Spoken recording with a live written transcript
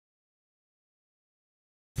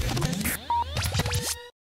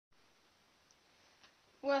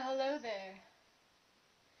Well, hello there.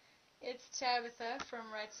 It's Tabitha from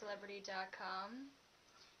WriteCelebrity.com,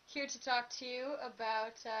 here to talk to you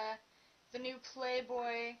about the new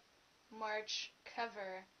Playboy March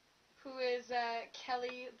cover, who is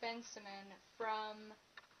Kelly Bensimon from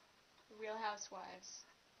Real Housewives.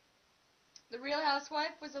 The Real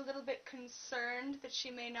Housewife was a little bit concerned that she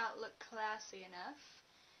may not look classy enough.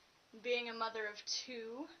 Being a mother of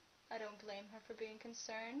two, I don't blame her for being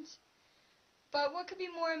concerned. But what could be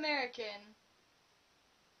more American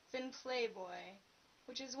than Playboy?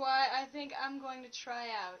 Which is why I think I'm going to try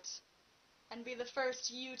out and be the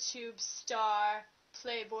first YouTube star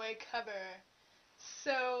Playboy cover.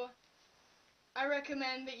 So I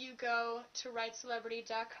recommend that you go to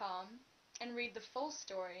WriteCelebrity.com and read the full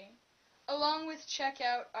story, along with check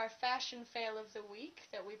out our fashion fail of the week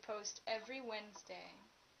that we post every Wednesday.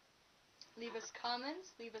 Leave us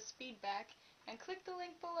comments, leave us feedback, and click the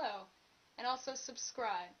link below. And also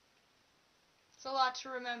subscribe. It's a lot to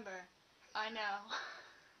remember, I know.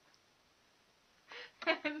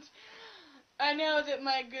 And I know that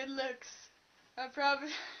my good looks are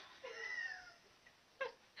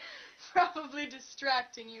probably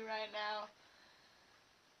distracting you right now.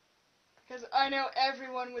 Because I know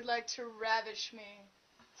everyone would like to ravish me.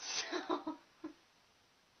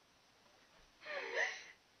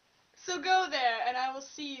 So go there, and I will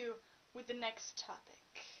see you with the next topic.